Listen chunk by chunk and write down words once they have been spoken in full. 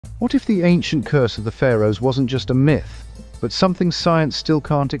What if the ancient curse of the pharaohs wasn't just a myth, but something science still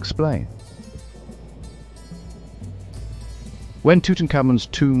can't explain? When Tutankhamun's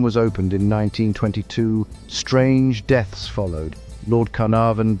tomb was opened in 1922, strange deaths followed. Lord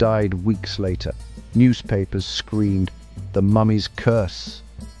Carnarvon died weeks later. Newspapers screamed, "The mummy's curse."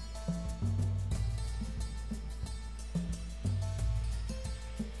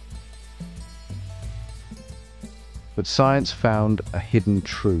 But science found a hidden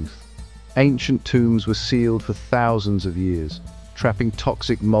truth. Ancient tombs were sealed for thousands of years, trapping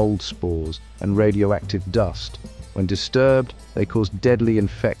toxic mold spores and radioactive dust. When disturbed, they caused deadly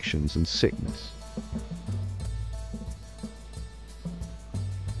infections and sickness.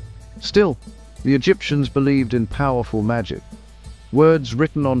 Still, the Egyptians believed in powerful magic. Words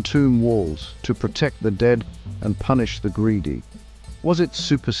written on tomb walls to protect the dead and punish the greedy. Was it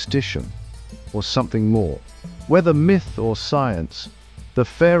superstition or something more? Whether myth or science, the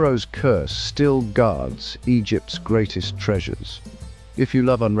Pharaoh's curse still guards Egypt's greatest treasures. If you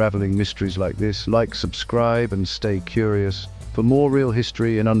love unraveling mysteries like this, like, subscribe, and stay curious. For more real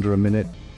history in under a minute,